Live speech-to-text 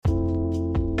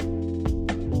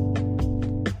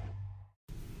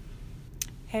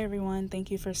Hey everyone,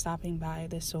 thank you for stopping by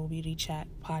the Soul Beauty Chat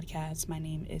podcast. My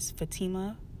name is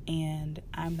Fatima and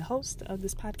I'm the host of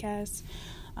this podcast.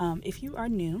 If you are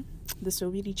new, the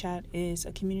Soul Beauty Chat is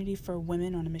a community for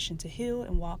women on a mission to heal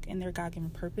and walk in their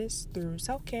God-given purpose through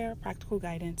self-care, practical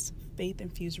guidance,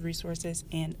 faith-infused resources,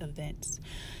 and events.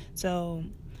 So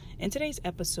in today's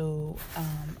episode,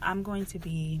 I'm going to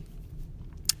be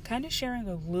kind of sharing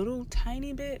a little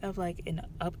tiny bit of like an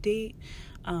update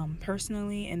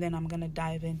personally, and then I'm going to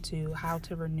dive into how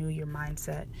to renew your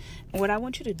mindset. And what I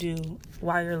want you to do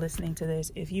while you're listening to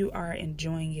this, if you are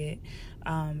enjoying it,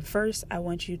 first I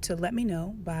want you to let me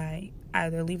know by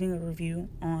either leaving a review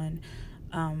on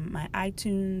my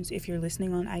iTunes if you're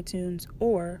listening on iTunes,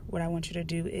 or what I want you to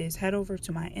do is head over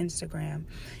to my Instagram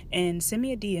and send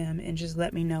me a DM and just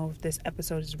let me know if this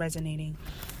episode is resonating.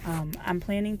 I'm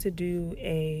planning to do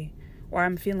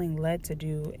I'm feeling led to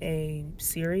do a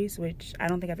series, which I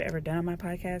don't think I've ever done on my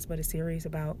podcast, but a series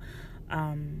about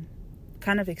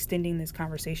kind of extending this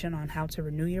conversation on how to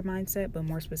renew your mindset, but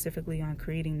more specifically on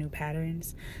creating new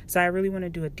patterns. So I really want to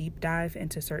do a deep dive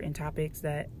into certain topics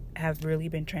that have really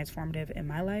been transformative in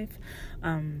my life.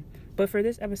 But for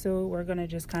this episode, we're going to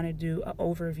just kind of do an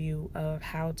overview of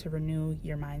how to renew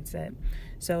your mindset.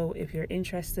 So if you're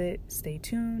interested, stay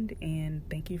tuned, and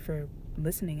thank you for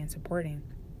listening and supporting.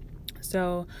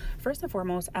 So first and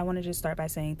foremost, I want to just start by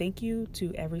saying thank you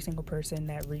to every single person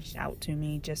that reached out to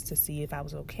me just to see if I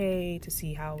was okay, to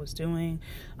see how I was doing.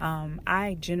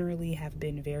 I generally have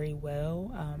been very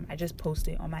well. I just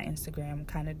posted on my Instagram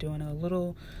kind of doing a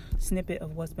little snippet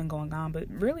of what's been going on, but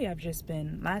really I've just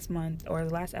been last month, or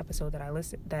the last episode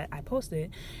that I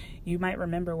posted, you might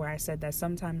remember where I said that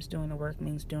sometimes doing the work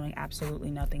means doing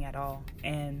absolutely nothing at all.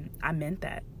 And I meant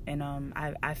that. And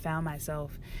I found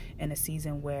myself in a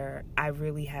season where I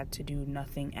really had to do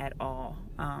nothing at all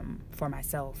for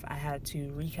myself. I had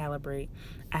to recalibrate.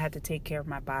 I had to take care of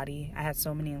my body. I had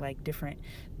so many different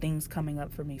things coming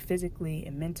up for me physically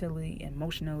and mentally,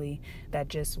 emotionally, that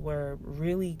just were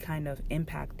really kind of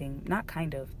impacting,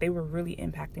 they were really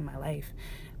impacting my life,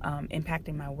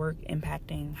 impacting my work,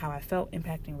 impacting how I felt,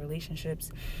 impacting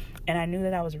relationships. And I knew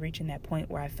that I was reaching that point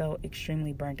where I felt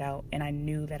extremely burnt out, and I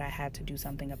knew that I had to do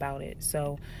something about it.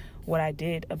 So what I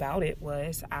did about it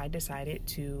was I decided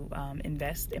to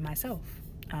invest in myself.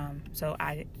 So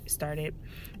I started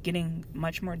getting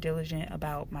much more diligent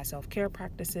about my self-care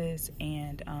practices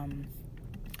and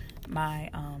my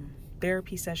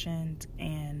therapy sessions,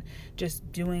 and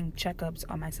just doing checkups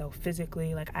on myself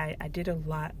physically. I did a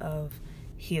lot of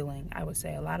healing. I would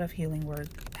say a lot of healing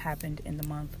work happened in the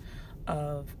month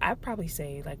of, I'd probably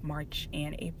say March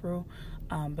and April,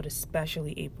 but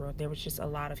especially April. There was just a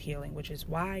lot of healing, which is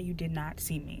why you did not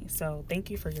see me. So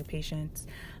thank you for your patience.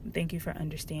 Thank you for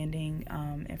understanding,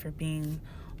 and for being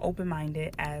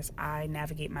open-minded as I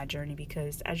navigate my journey,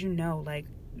 because as you know,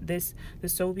 the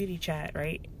Soul Beauty Chat,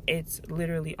 right? It's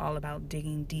literally all about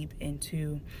digging deep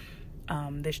into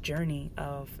this journey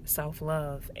of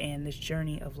self-love and this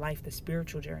journey of life, the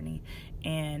spiritual journey.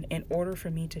 And in order for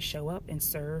me to show up and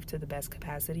serve to the best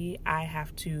capacity, I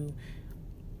have to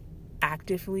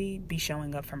actively be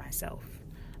showing up for myself.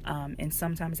 And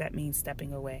sometimes that means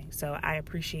stepping away. So I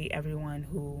appreciate everyone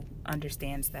who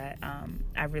understands that.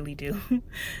 I really do.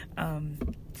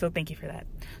 So thank you for that.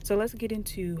 So let's get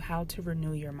into how to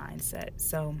renew your mindset.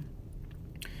 So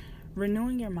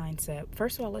renewing your mindset.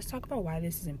 First of all, let's talk about why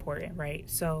this is important, right?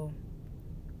 So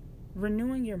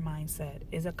renewing your mindset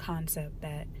is a concept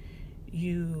that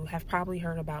you have probably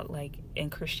heard about in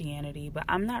Christianity, but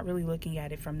I'm not really looking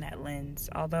at it from that lens.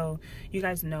 Although you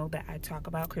guys know that I talk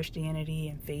about Christianity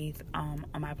and faith on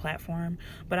my platform,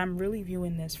 but I'm really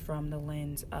viewing this from the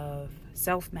lens of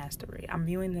self-mastery. I'm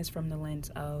viewing this from the lens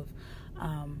of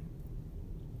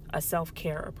a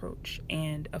self-care approach.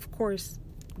 And of course,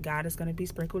 God is going to be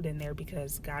sprinkled in there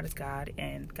because God is God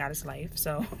and God is life.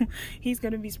 So he's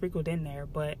going to be sprinkled in there.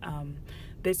 But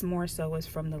this more so is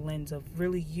from the lens of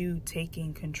really you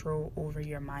taking control over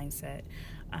your mindset.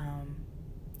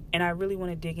 And I really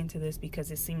want to dig into this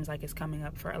because it seems like it's coming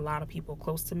up for a lot of people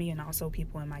close to me and also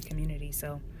people in my community.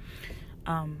 So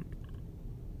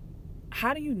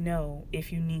how do you know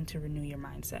if you need to renew your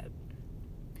mindset?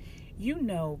 You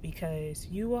know, because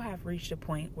you will have reached a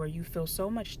point where you feel so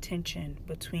much tension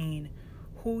between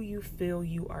who you feel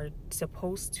you are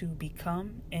supposed to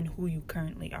become and who you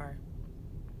currently are.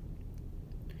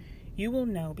 You will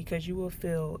know because you will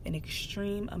feel an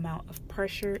extreme amount of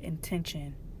pressure and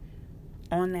tension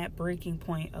on that breaking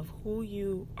point of who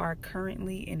you are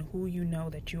currently and who you know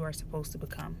that you are supposed to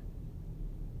become.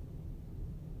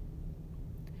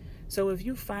 So if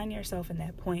you find yourself in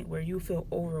that point where you feel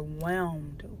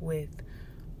overwhelmed with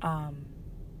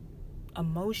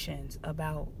emotions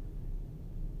about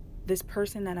this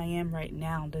person that I am right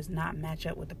now does not match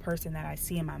up with the person that I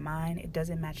see in my mind. It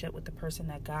doesn't match up with the person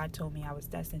that God told me I was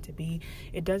destined to be.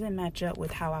 It doesn't match up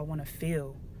with how I want to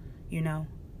feel,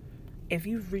 If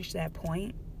you've reached that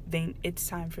point, then it's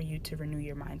time for you to renew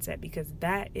your mindset, because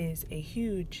that is a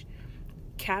huge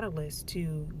catalyst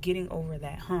to getting over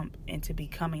that hump and to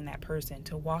becoming that person,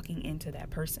 to walking into that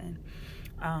person.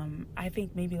 I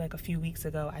think maybe like a few weeks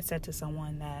ago, I said to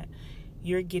someone that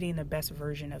you're getting the best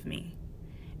version of me.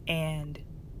 And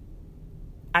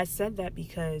I said that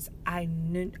because I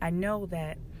know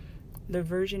that the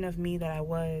version of me that I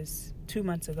was 2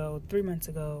 months ago, 3 months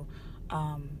ago,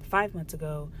 5 months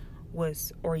ago,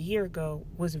 or a year ago,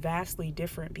 was vastly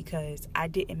different, because I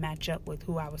didn't match up with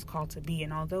who I was called to be.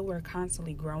 And although we're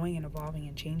constantly growing and evolving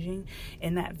and changing,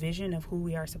 and that vision of who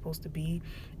we are supposed to be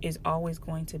is always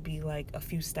going to be like a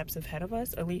few steps ahead of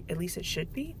us, at least it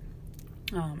should be.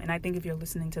 And I think if you're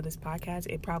listening to this podcast,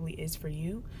 it probably is for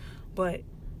you. But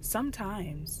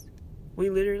sometimes we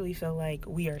literally feel like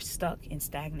we are stuck and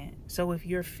stagnant. So if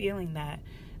you're feeling that,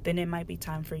 then it might be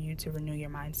time for you to renew your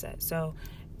mindset. So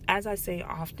as I say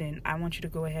often, I want you to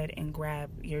go ahead and grab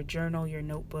your journal, your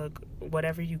notebook,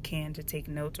 whatever you can to take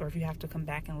notes. Or if you have to come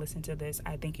back and listen to this,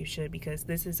 I think you should, because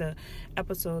this is a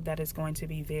episode that is going to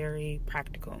be very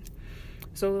practical.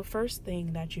 So the first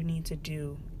thing that you need to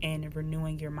do in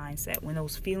renewing your mindset, when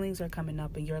those feelings are coming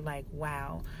up and you're like,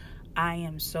 wow, I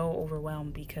am so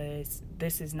overwhelmed because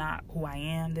this is not who I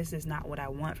am. This is not what I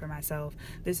want for myself.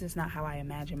 This is not how I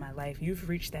imagine my life. You've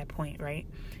reached that point, right?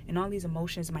 And all these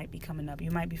emotions might be coming up.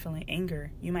 You might be feeling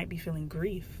anger. You might be feeling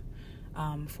grief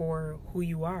for who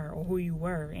you are or who you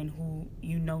were and who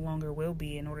you no longer will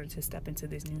be in order to step into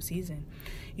this new season.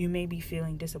 You may be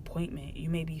feeling disappointment. You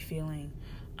may be feeling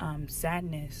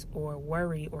sadness or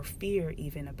worry or fear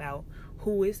even about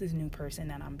who is this new person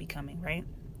that I'm becoming, right?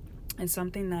 And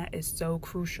something that is so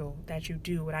crucial that you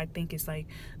do, what I think is like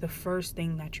the first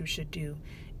thing that you should do,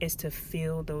 is to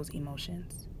feel those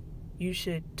emotions. You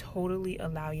should totally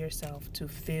allow yourself to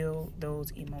feel those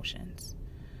emotions.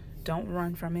 Don't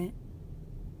run from it.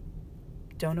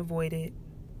 Don't avoid it.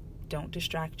 Don't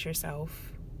distract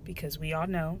yourself, because we all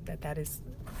know that is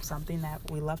something that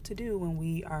we love to do when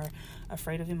we are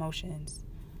afraid of emotions.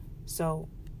 So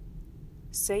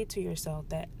say to yourself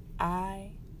that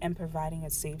I am providing a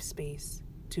safe space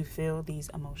to feel these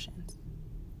emotions.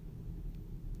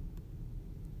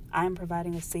 I am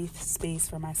providing a safe space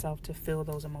for myself to feel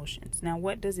those emotions. Now,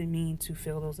 what does it mean to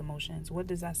feel those emotions? What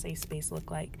does that safe space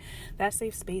look like? That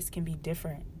safe space can be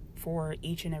different for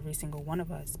each and every single one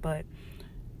of us, but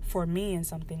for me, and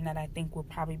something that I think will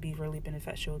probably be really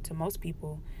beneficial to most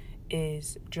people,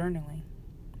 is journaling,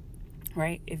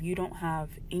 right? If you don't have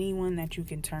anyone that you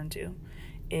can turn to,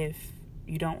 if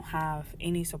you don't have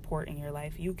any support in your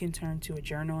life, you can turn to a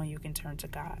journal and you can turn to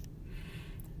God.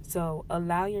 So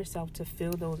allow yourself to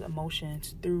feel those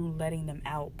emotions through letting them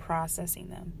out, processing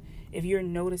them. If you're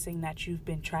noticing that you've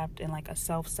been trapped in like a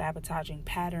self-sabotaging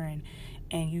pattern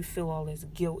and you feel all this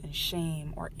guilt and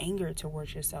shame or anger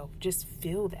towards yourself, just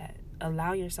feel that.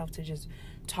 Allow yourself to just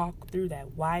talk through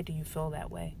that. Why do you feel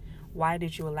that way? Why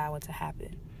did you allow it to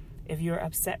happen? If you're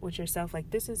upset with yourself,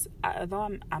 like this is,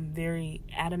 although I'm very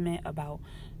adamant about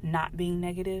not being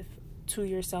negative to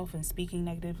yourself and speaking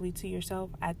negatively to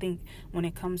yourself, I think when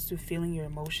it comes to feeling your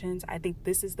emotions, I think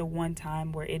this is the one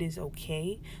time where it is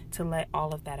okay to let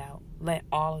all of that out. Let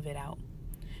all of it out.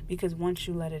 Because once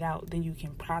you let it out, then you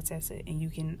can process it and you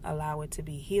can allow it to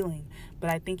be healing. But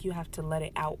I think you have to let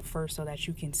it out first so that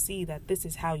you can see that this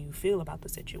is how you feel about the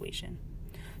situation.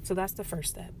 So that's the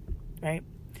first step, right?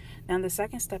 Now, the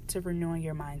second step to renewing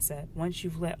your mindset, once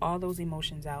you've let all those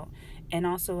emotions out, and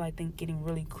also I think getting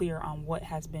really clear on what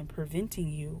has been preventing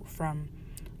you from,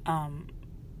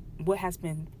 what has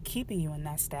been keeping you in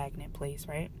that stagnant place,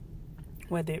 right?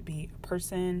 Whether it be a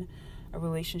person, a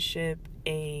relationship,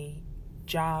 a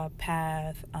job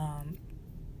path,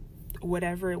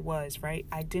 whatever it was, right?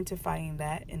 Identifying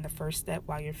that in the first step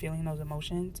while you're feeling those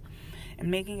emotions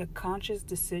and making a conscious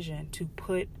decision to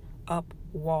put up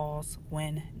walls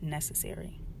when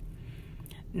necessary.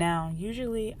 Now,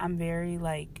 usually I'm very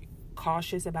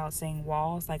cautious about saying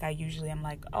walls. I'm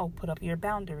like, oh, put up your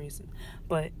boundaries.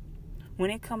 But when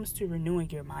it comes to renewing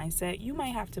your mindset, you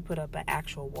might have to put up an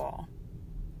actual wall,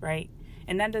 right?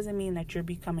 And that doesn't mean that you're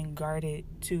becoming guarded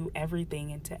to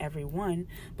everything and to everyone,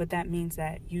 but that means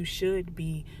that you should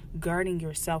be guarding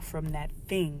yourself from that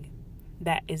thing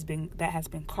that has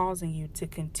been causing you to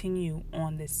continue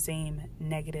on this same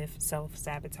negative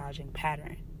self-sabotaging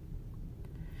pattern.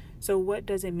 So what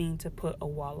does it mean to put a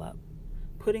wall up?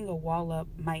 putting a wall up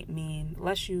might mean,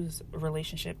 let's use a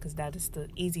relationship because that is the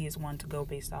easiest one to go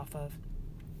based off of.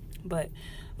 But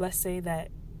let's say that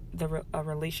a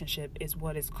relationship is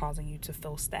what is causing you to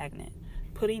feel stagnant.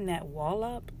 Putting that wall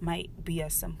up might be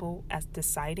as simple as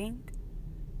deciding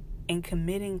and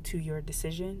committing to your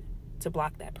decision to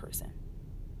block that person,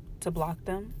 to block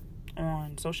them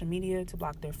on social media, to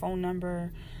block their phone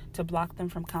number, to block them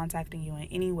from contacting you in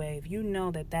any way. If you know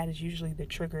that that is usually the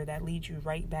trigger that leads you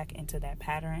right back into that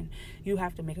pattern, you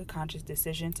have to make a conscious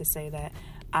decision to say that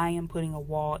I am putting a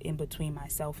wall in between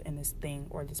myself and this thing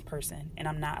or this person, and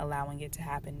I'm not allowing it to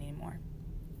happen anymore.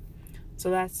 So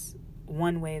that's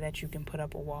one way that you can put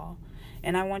up a wall.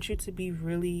 And I want you to be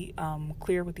really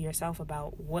clear with yourself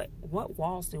about what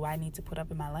walls do I need to put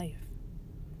up in my life?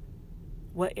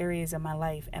 What areas of my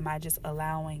life am I just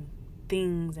allowing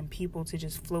things and people to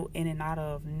just float in and out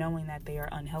of, knowing that they are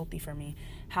unhealthy for me?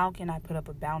 How can I put up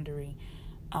a boundary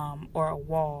or a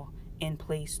wall in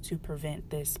place to prevent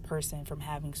this person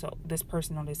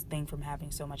or this thing from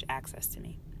having so much access to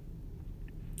me?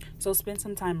 So spend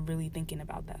some time really thinking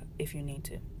about that if you need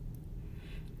to.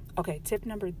 Okay, tip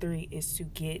number 3 is to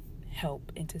get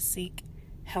help and to seek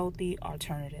healthy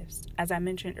alternatives. As I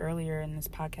mentioned earlier in this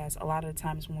podcast, a lot of the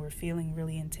times when we're feeling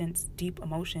really intense, deep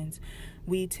emotions,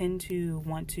 we tend to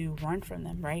want to run from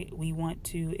them, right? We want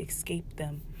to escape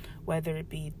them, whether it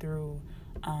be through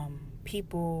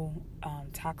people,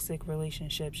 toxic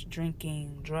relationships,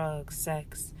 drinking, drugs,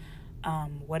 sex,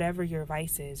 whatever your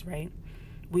vice is, right?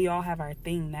 We all have our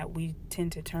thing that we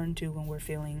tend to turn to when we're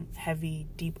feeling heavy,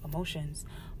 deep emotions.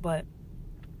 But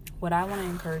what I want to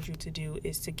encourage you to do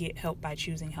is to get help by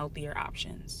choosing healthier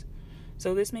options.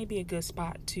 So this may be a good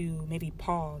spot to maybe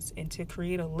pause and to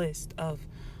create a list of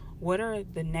what are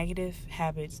the negative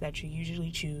habits that you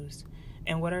usually choose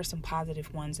and what are some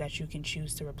positive ones that you can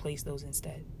choose to replace those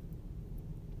instead.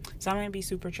 So I'm going to be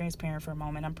super transparent for a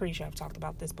moment. I'm pretty sure I've talked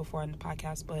about this before in the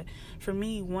podcast, but for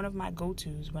me, one of my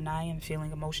go-tos when I am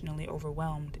feeling emotionally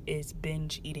overwhelmed is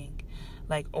binge eating,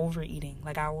 like overeating.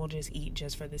 Like I will just eat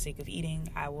just for the sake of eating.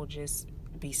 I will just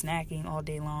be snacking all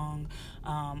day long.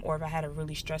 Or if I had a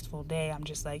really stressful day, I'm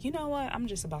just like, you know what? I'm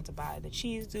just about to buy the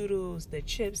cheese doodles, the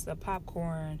chips, the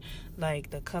popcorn,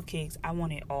 like the cupcakes. I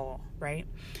want it all, right?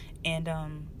 And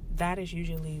that is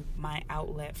usually my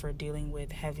outlet for dealing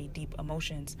with heavy, deep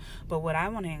emotions. But what I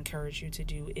want to encourage you to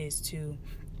do is to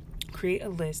create a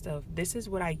list of this is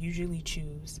what I usually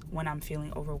choose when I'm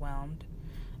feeling overwhelmed.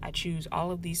 I choose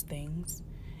all of these things.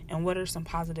 And what are some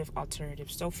positive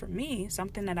alternatives? So for me,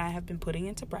 something that I have been putting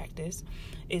into practice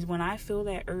is when I feel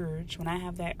that urge, when I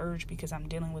have that urge because I'm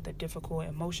dealing with a difficult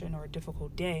emotion or a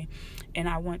difficult day, and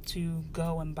I want to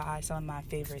go and buy some of my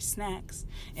favorite snacks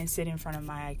and sit in front of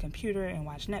my computer and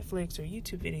watch Netflix or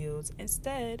YouTube videos.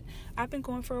 Instead, I've been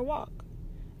going for a walk.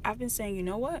 I've been saying, you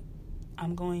know what?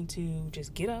 I'm going to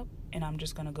just get up and I'm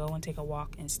just going to go and take a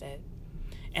walk instead.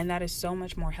 And that is so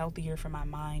much more healthier for my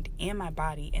mind and my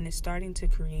body. And it's starting to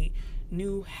create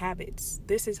new habits.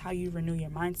 This is how you renew your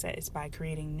mindset, is by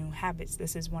creating new habits.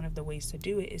 This is one of the ways to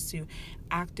do it, is to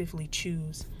actively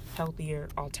choose healthier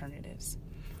alternatives.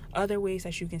 Other ways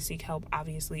that you can seek help,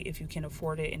 obviously, if you can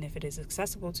afford it and if it is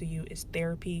accessible to you, is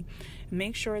therapy.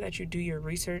 Make sure that you do your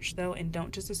research, though, and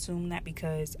don't just assume that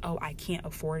because, I can't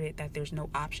afford it, that there's no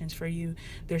options for you.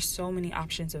 There's so many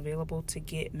options available to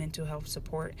get mental health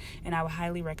support, and I would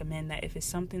highly recommend that if it's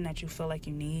something that you feel like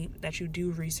you need, that you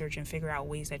do research and figure out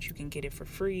ways that you can get it for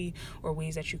free or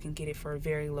ways that you can get it for a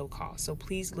very low cost. So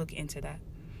please look into that.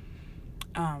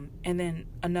 And then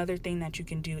another thing that you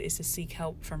can do is to seek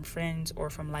help from friends or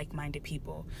from like-minded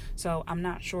people. So I'm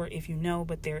not sure if you know,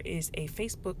 but there is a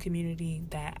Facebook community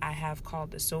that I have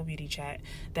called the Soul Beauty Chat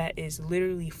that is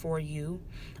literally for you.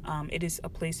 It is a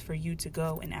place for you to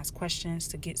go and ask questions,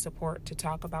 to get support, to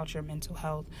talk about your mental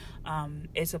health.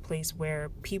 It's a place where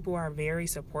people are very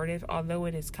supportive, although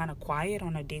it is kind of quiet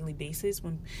on a daily basis.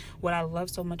 What I love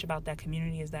so much about that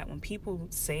community is that when people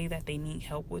say that they need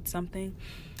help with something,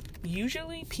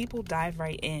 usually people dive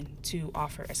right in to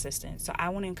offer assistance. So I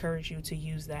want to encourage you to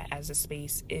use that as a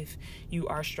space if you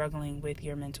are struggling with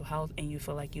your mental health and you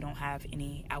feel like you don't have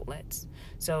any outlets.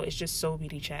 So it's just Soul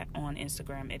Beauty Chat on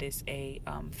Instagram. It is a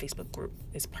Facebook group.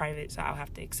 It's private, so I'll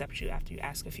have to accept you after you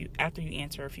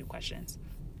answer a few questions.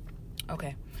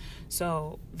 Okay,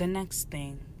 so the next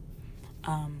thing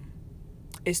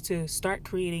is to start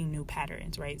creating new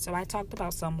patterns, right? So I talked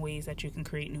about some ways that you can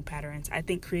create new patterns. I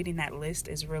think creating that list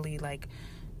is really like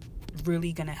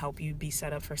really going to help you be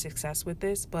set up for success with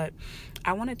this. But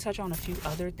I want to touch on a few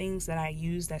other things that I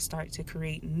use that start to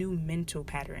create new mental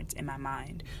patterns in my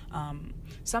mind.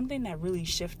 Something that really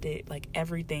shifted like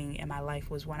everything in my life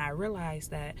was when I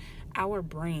realized that our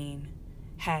brain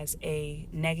has a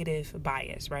negative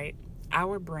bias, right?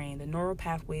 Our brain, the neural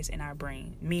pathways in our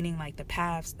brain, meaning like the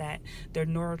paths that their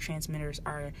neurotransmitters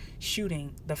are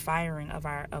shooting, the firing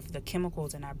of the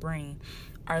chemicals in our brain,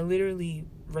 are literally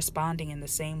responding in the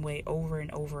same way over and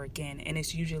over again, and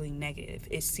it's usually negative.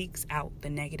 It seeks out the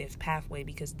negative pathway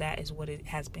because that is what it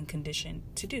has been conditioned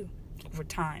to do over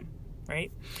time,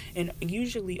 right? And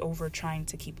usually over trying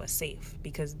to keep us safe,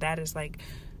 because that is like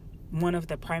one of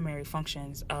the primary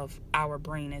functions of our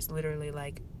brain, is literally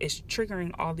like it's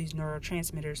triggering all these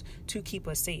neurotransmitters to keep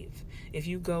us safe. If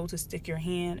you go to stick your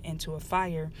hand into a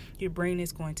fire, your brain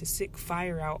is going to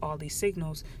fire out all these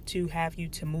signals to have you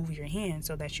to move your hand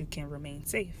so that you can remain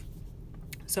safe.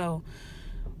 So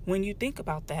when you think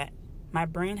about that, my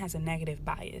brain has a negative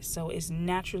bias, so it's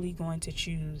naturally going to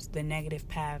choose the negative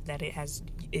path that it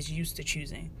is used to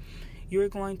choosing. You're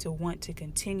going to want to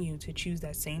continue to choose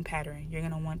that same pattern. You're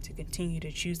going to want to continue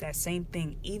to choose that same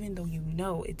thing, even though you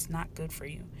know it's not good for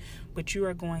you. But you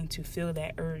are going to feel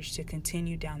that urge to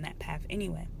continue down that path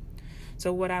anyway.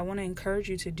 So what I want to encourage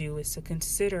you to do is to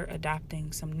consider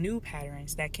adopting some new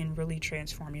patterns that can really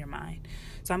transform your mind.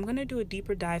 So I'm going to do a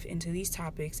deeper dive into these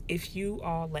topics if you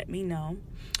all let me know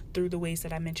through the ways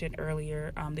that I mentioned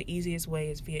earlier. The easiest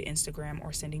way is via Instagram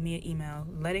or sending me an email,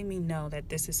 letting me know that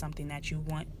this is something that you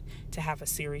want to have a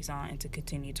series on and to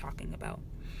continue talking about.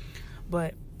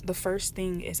 But the first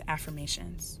thing is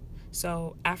affirmations.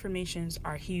 So affirmations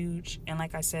are huge, and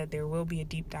like I said, there will be a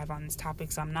deep dive on this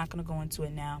topic, so I'm not going to go into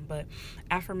it now, but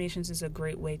affirmations is a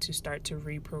great way to start to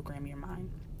reprogram your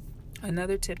mind.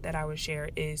 Another tip that I would share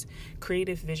is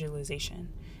creative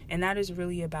visualization, and that is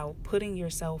really about putting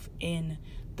yourself in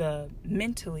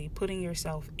putting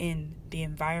yourself in the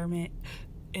environment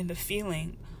and the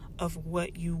feeling of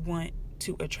what you want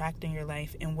to attract in your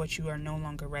life and what you are no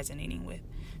longer resonating with.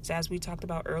 So as we talked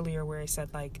about earlier, where it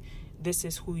said like, this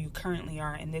is who you currently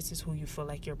are and this is who you feel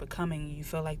like you're becoming, you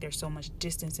feel like there's so much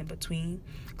distance in between,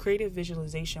 creative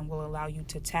visualization will allow you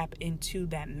to tap into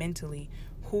that mentally,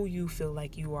 who you feel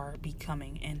like you are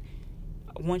becoming. And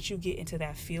once you get into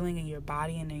that feeling in your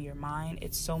body and in your mind,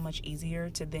 it's so much easier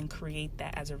to then create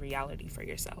that as a reality for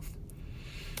yourself.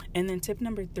 And then tip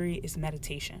number 3 is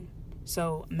meditation.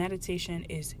 So meditation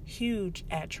is huge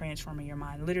at transforming your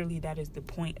mind. Literally, that is the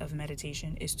point of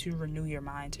meditation, is to renew your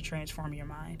mind, to transform your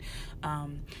mind.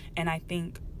 And I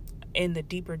think in the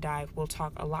deeper dive, we'll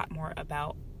talk a lot more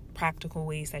about practical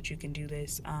ways that you can do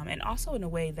this, and also in a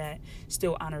way that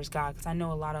still honors God, because I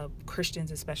know a lot of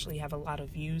Christians especially have a lot of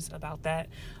views about that.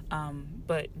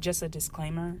 But just a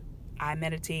disclaimer, I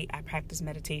meditate, I practice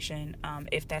meditation.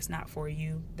 If that's not for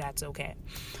you, that's okay.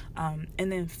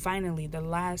 And then finally, the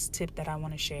last tip that I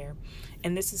want to share,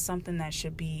 and this is something that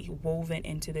should be woven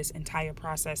into this entire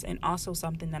process, and also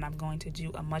something that I'm going to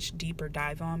do a much deeper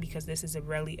dive on, because this is a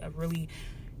really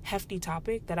hefty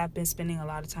topic that I've been spending a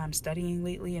lot of time studying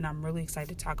lately, and I'm really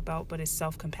excited to talk about, but it's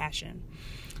self-compassion.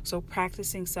 So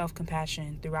practicing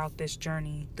self-compassion throughout this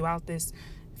journey, throughout this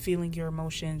feeling your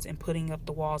emotions and putting up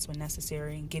the walls when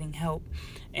necessary and getting help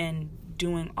and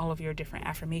doing all of your different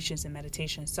affirmations and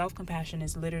meditation. Self-compassion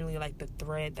is literally like the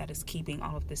thread that is keeping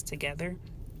all of this together,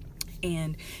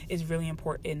 and it's really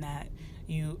important that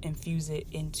you infuse it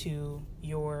into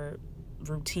your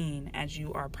routine as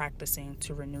you are practicing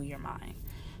to renew your mind.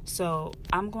 So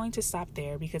I'm going to stop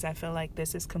there because I feel like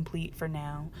this is complete for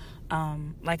now.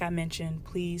 Like I mentioned,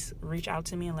 please reach out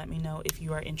to me and let me know if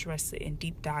you are interested in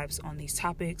deep dives on these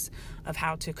topics of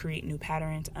how to create new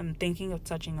patterns. I'm thinking of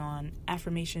touching on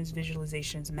affirmations,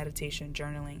 visualizations, meditation,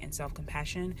 journaling, and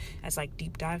self-compassion as like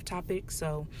deep dive topics.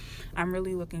 So I'm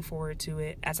really looking forward to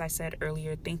it. As I said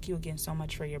earlier, thank you again so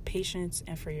much for your patience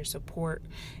and for your support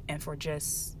and for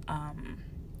just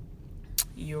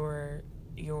your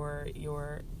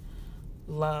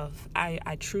love.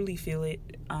 I truly feel it,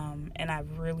 and I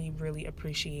really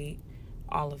appreciate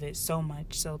all of it so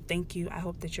much. So thank you. I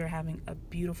hope that you're having a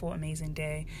beautiful, amazing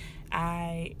day.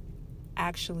 I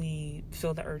actually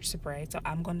feel the urge to pray, so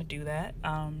I'm going to do that.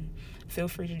 Feel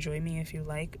free to join me if you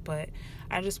like, but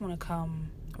I just want to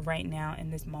come right now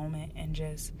in this moment and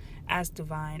just as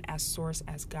divine, as source,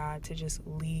 as God, to just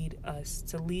lead us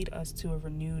to a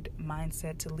renewed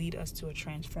mindset, to lead us to a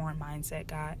transformed mindset.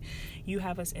 God, you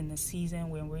have us in the season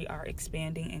when we are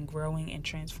expanding and growing and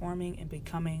transforming and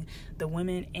becoming the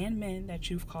women and men that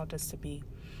you've called us to be.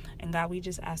 And God, we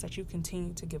just ask that you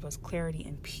continue to give us clarity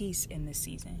and peace in this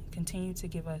season. Continue to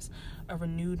give us a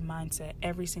renewed mindset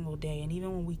every single day. And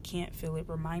even when we can't feel it,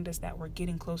 remind us that we're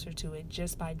getting closer to it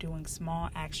just by doing small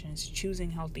actions, choosing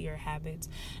healthier habits,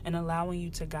 and allowing you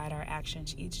to guide our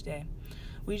actions each day.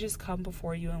 We just come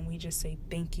before you and we just say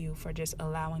thank you for just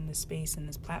allowing the space and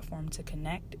this platform to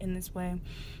connect in this way.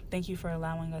 Thank you for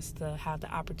allowing us to have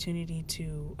the opportunity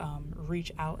to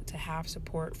reach out, to have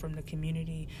support from the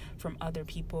community, from other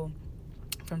people,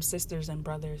 from sisters and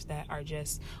brothers that are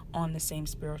just on the same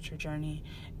spiritual journey.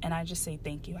 And I just say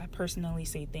thank you. I personally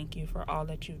say thank you for all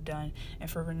that you've done and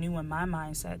for renewing my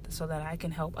mindset so that I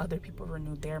can help other people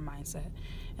renew their mindset.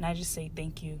 And I just say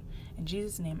thank you. In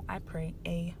Jesus' name, I pray,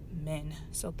 amen.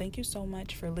 So thank you so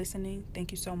much for listening.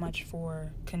 Thank you so much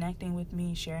for connecting with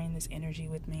me, sharing this energy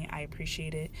with me. I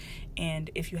appreciate it. And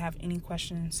if you have any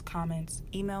questions, comments,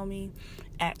 email me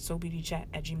at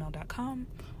soulbeautychat@gmail.com.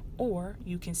 Or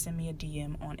you can send me a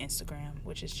DM on Instagram,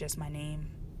 which is just my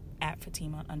name, at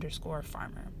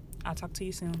Fatima_Farmer. I'll talk to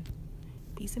you soon.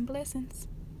 Peace and blessings.